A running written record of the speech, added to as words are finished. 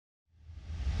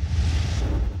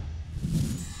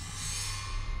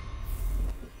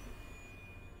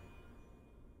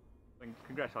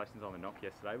Congratulations on the knock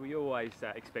yesterday. Were you always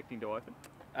expecting to open?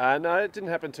 No, it didn't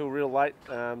happen until real late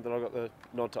that I got the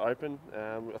nod to open.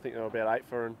 I think they were about 8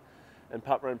 for, and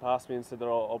Pup ran past me and said that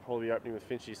I'll probably be opening with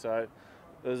Finchy. So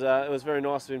it was very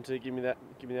nice of him to give me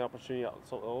the opportunity at the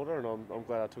top of the order, and I'm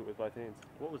glad I took it with both hands.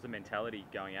 What was the mentality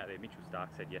going out there? Mitchell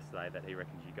Stark said yesterday that he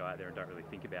reckons you go out there and don't really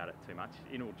think about it too much.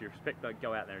 In all due respect, though,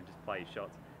 go out there and just play your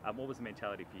shots. What was the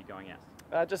mentality for you going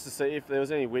out? Just to see if there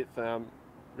was any width.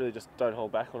 Really, just don't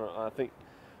hold back on it. I think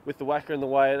with the WACA and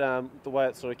the way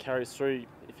it sort of carries through,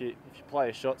 if you play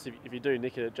your shots, if you do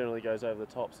nick it, it generally goes over the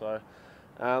top. So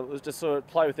it was just sort of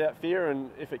play without fear,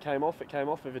 and if it came off, it came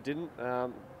off. If it didn't,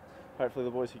 hopefully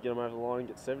the boys could get them over the line and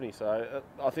get 70. So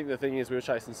I think the thing is we were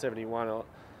chasing 71.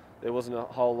 There wasn't a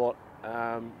whole lot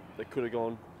that could have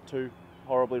gone too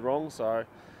horribly wrong. So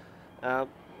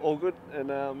all good, and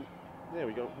yeah,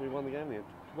 we won the game in the end.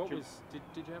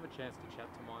 Did you have a chance to chat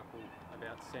to Michael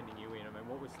about sending you in? I mean,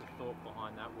 what was the thought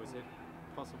behind that? Was it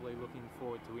possibly looking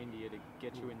forward to India to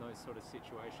get you in those sort of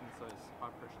situations, those high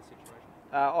pressure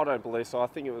situations? I don't believe so. I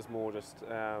think it was more just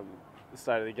the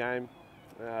state of the game.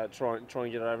 Try and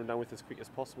get it over and done with as quick as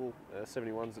possible.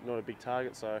 71's not a big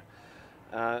target, so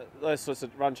those sorts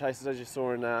of run chases, as you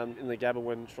saw in the Gabba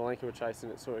when Sri Lanka were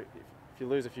chasing it, sort of, if you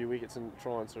lose a few wickets and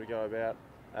try and sort of go about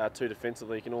too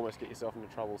defensively, you can almost get yourself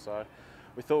into trouble. So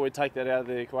we thought we'd take that out of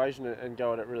the equation and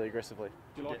go at it really aggressively.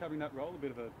 Do you like having that role, a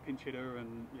bit of a pinch hitter,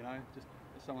 and just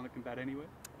someone that can bat anywhere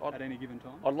at any given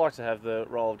time? I'd like to have the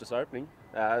role of just opening.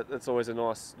 It's always a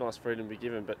nice freedom to be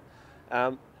given, but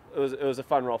it was a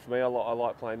fun role for me. I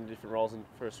like playing different roles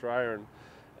for Australia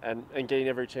and getting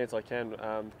every chance I can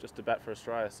just to bat for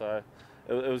Australia. So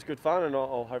it was good fun, and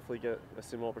I'll hopefully get a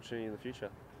similar opportunity in the future.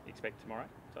 Expect tomorrow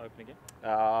to open again?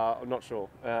 I'm not sure.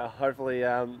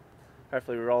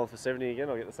 Hopefully we're rolling for 70 again.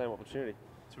 I'll get the same opportunity.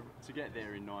 To get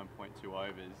there in 9.2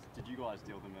 overs, did you guys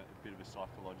deal them a bit of a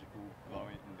psychological blow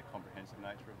in the comprehensive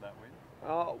nature of that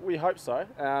win? We hope so.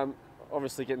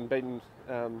 Obviously, getting beaten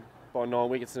by 9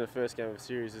 wickets in the first game of the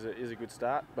series is a good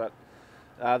start. But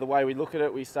the way we look at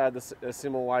it, we started a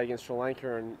similar way against Sri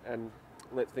Lanka and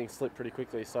let things slip pretty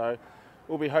quickly. So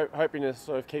we'll be hoping to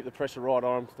sort of keep the pressure right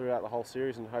on throughout the whole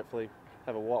series and hopefully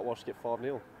have a whitewash, get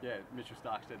 5-0. Yeah, Mitchell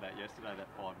Stark said that yesterday, that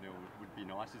 5-0 would be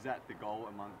nice. Is that the goal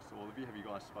amongst all of you? Have you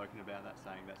guys spoken about that,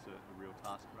 saying that's a real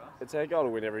task for us? It's our goal to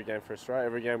win every game for Australia.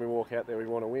 Every game we walk out there, we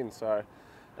want to win. So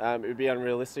it would be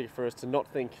unrealistic for us to not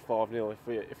think 5-0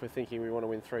 if we're thinking we want to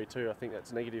win 3-2. I think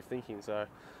that's negative thinking. So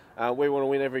we want to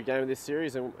win every game of this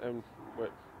series, and we're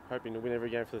hoping to win every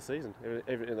game for the season.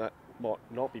 Even that might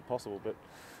not be possible, but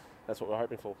that's what we're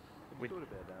hoping for. Have you thought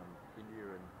about India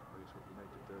and I guess what you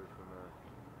need to do from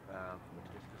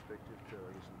a test perspective to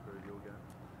improve your game?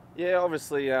 Yeah,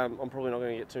 obviously I'm probably not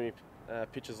going to get too many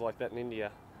pitches like that in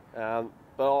India,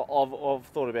 but I've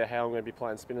thought about how I'm going to be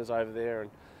playing spinners over there,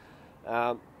 and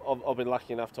I've been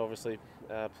lucky enough to obviously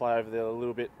play over there a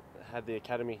little bit. Had the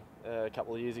academy a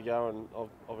couple of years ago, and I've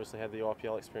obviously had the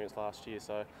IPL experience last year.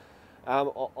 So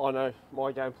I know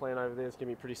my game plan over there is going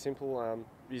to be pretty simple.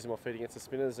 Using my feet against the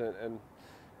spinners,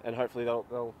 and hopefully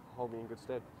they'll hold me in good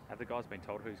stead. Have the guys been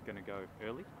told who's going to go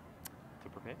early to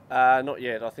prepare? Not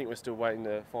yet. I think we're still waiting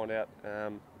to find out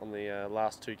on the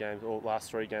last 2 games or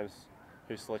last 3 games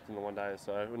who's selected in the one day.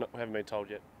 So we haven't been told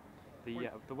yet.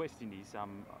 The West Indies,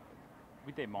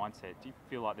 with their mindset, do you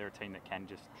feel like they're a team that can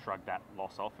just shrug that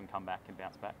loss off and come back and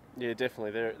bounce back? Yeah,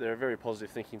 definitely. They're a very positive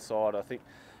thinking side. I think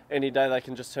any day they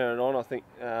can just turn it on. I think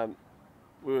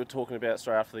we were talking about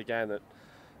straight after the game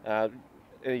that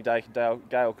any day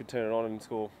Gale could turn it on and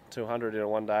score 200 in a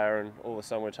one day, and all of a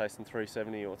sudden we're chasing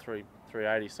 370 or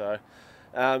 380. So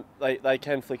they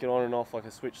can flick it on and off like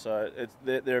a switch. So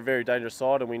they're a very dangerous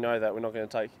side, and we know that. We're not going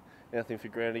to take anything for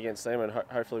granted against them, and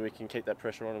hopefully we can keep that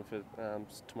pressure on them for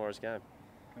tomorrow's game.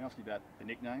 Can I ask you about the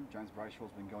nickname? James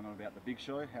Brayshaw's been going on about the Big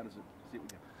Show. How does it sit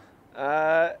with you?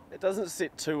 It doesn't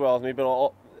sit too well with me,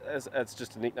 but it's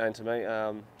just a nickname to me.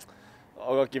 I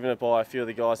got given it by a few of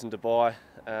the guys in Dubai.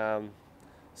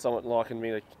 Someone likened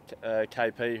me to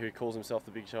KP, who calls himself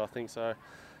the Big Show, I think. So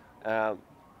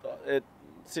it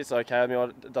sits okay with me.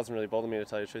 It doesn't really bother me, to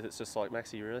tell you the truth. It's just like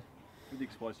Maxi, really. With the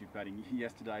explosive batting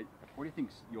yesterday, what do you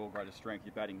think's your greatest strength,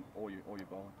 your batting or your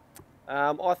bowling?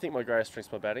 I think my greatest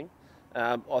strength's my batting.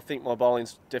 I think my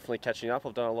bowling's definitely catching up.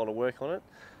 I've done a lot of work on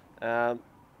it.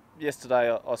 Yesterday,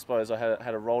 I suppose I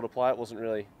had a role to play. It wasn't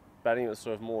really batting. It was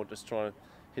sort of more just trying to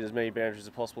hit as many boundaries as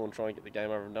possible and try and get the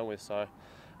game over and done with. So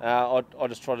I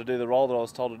just tried to do the role that I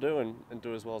was told to do and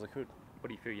do as well as I could. What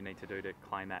do you feel you need to do to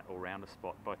claim that all-rounder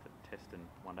spot, both at Test and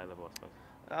one-day level, I suppose?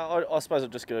 I suppose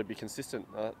I've just got to be consistent.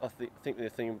 I think the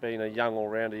thing being a young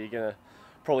all-rounder, you're going to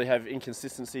probably have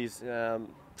inconsistencies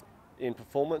in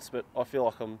performance, but I feel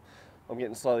like I'm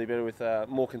getting slowly better with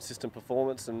more consistent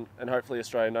performance, and hopefully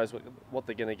Australia knows what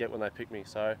they're going to get when they pick me.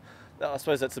 So I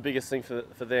suppose that's the biggest thing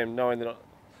for them, knowing that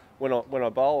when I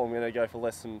bowl, I'm going to go for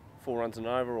less than 4 runs and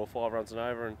over or 5 runs and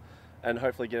over, and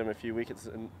hopefully get them a few wickets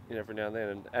every now and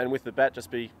then. And with the bat,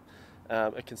 just be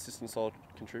a consistent, solid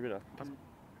contributor.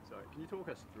 Sorry, can you talk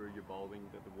us through your bowling,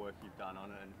 the work you've done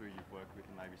on it, and who you've worked with,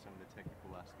 and maybe some of the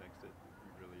technical aspects that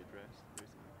you've really addressed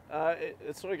recently?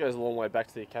 It sort of goes a long way back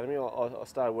to the academy. I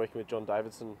started working with John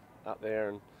Davidson up there,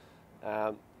 and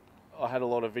I had a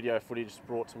lot of video footage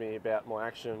brought to me about my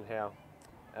action, how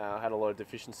I had a lot of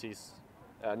deficiencies,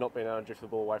 not being able to drift the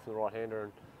ball away from the right-hander,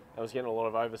 and I was getting a lot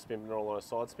of overspin but not a lot of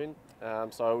side spin.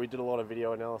 So we did a lot of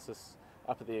video analysis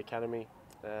up at the academy.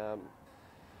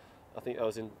 I think that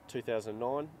was in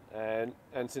 2009,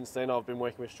 and since then I've been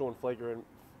working with Sean Flegler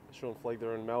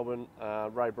in Melbourne,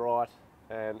 Ray Bright,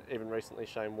 and even recently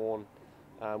Shane Warne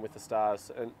with the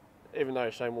Stars. And even though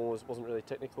Shane Warne wasn't really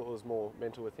technical, it was more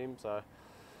mental with him. So,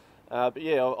 but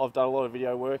yeah, I've done a lot of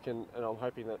video work, and I'm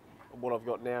hoping that what I've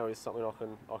got now is something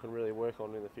I can really work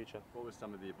on in the future. What was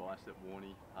some of the advice that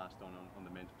Warney passed on the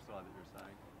mental side that you were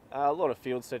saying? A lot of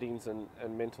field settings and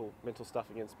mental stuff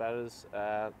against batters.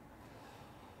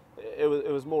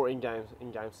 It was more in-game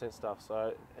sense stuff.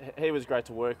 So he was great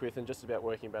to work with and just about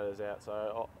working batters out.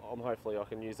 So hopefully I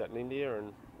can use that in India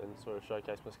and sort of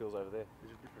showcase my skills over there.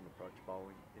 Is it a different approach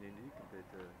bowling in India compared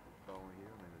to bowling here?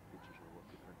 I mean, the pitches are a lot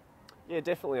different. Yeah,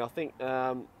 definitely. I think,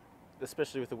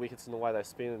 especially with the wickets and the way they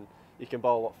spin, you can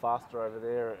bowl a lot faster over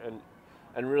there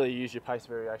and really use your pace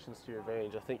variations to your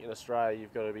advantage. I think in Australia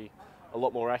you've got to be a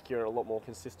lot more accurate, a lot more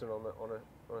consistent on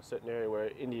a certain area, where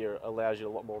India allows you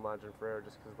a lot more margin for error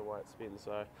just because of the way it spins.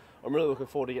 So I'm really looking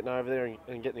forward to getting over there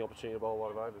and getting the opportunity to bowl a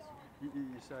lot of overs. You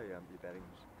say your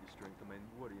batting's your strength. I mean,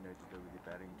 what do you need to do with your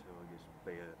batting to, I guess,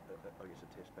 be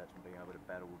a test batsman, being able to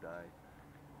bat all day?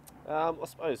 I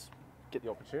suppose get the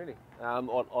opportunity.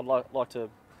 I'd like to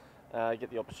get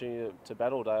the opportunity to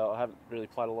bat all day. I haven't really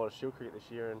played a lot of Shield cricket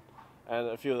this year, and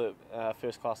a few of the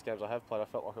first class games I have played, I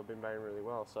felt like I've been batting really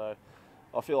well. So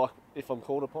I feel like if I'm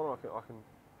called upon, I can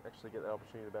actually get the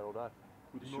opportunity to bat all day.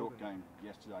 With the short game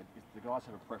yesterday, if the guys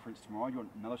have a preference tomorrow, you want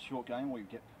another short game, or you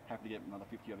happy to get another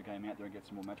 50-over game out there and get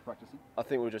some more match practice in? I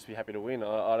think we'll just be happy to win.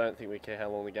 I don't think we care how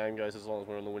long the game goes as long as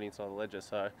we're on the winning side of the ledger.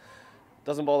 So it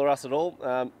doesn't bother us at all.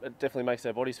 It definitely makes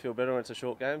our bodies feel better when it's a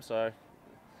short game. So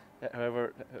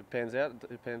however it pans out,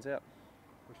 it pans out.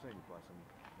 We've seen you play some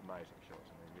amazing shots.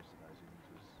 I mean, yesterday's innings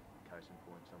was case in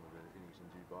point. Some of the innings in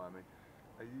Dubai. I mean,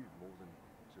 are you more than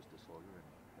just a slogger and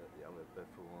a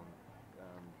full-on,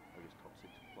 I guess, top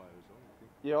 6 player as well? You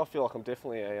think? Yeah, I feel like I'm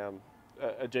definitely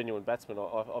a genuine batsman.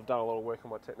 I've done a lot of work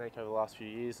on my technique over the last few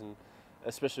years, and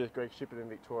especially with Greg Shippard in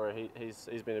Victoria, he's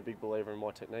been a big believer in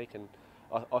my technique, and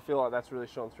I feel like that's really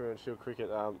shone through in Shield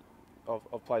cricket.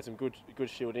 I've played some good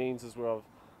Shield innings as well.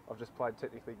 I've just played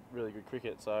technically really good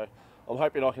cricket, so I'm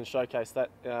hoping I can showcase that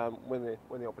when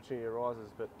the opportunity arises.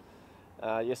 But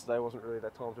yesterday wasn't really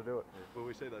that time to do it. Yeah. Will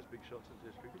we see those big shots in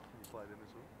Test cricket? Can you play them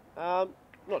as well?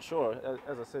 Not sure.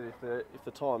 As I said, if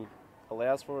the time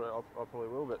allows for it, I probably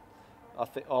will. But I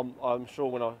think I'm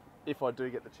sure if I do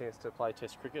get the chance to play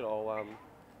Test cricket, I'll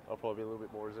probably be a little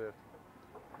bit more reserved.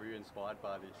 Were you inspired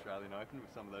by the Australian Open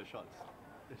with some of those shots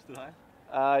yesterday?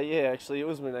 Yeah, actually,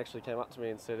 Usman actually came up to me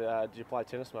and said, "Did you play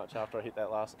tennis much?" After I hit that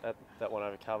one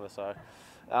over cover. So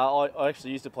I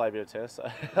actually used to play a bit of tennis. So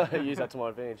I used that to my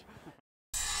advantage.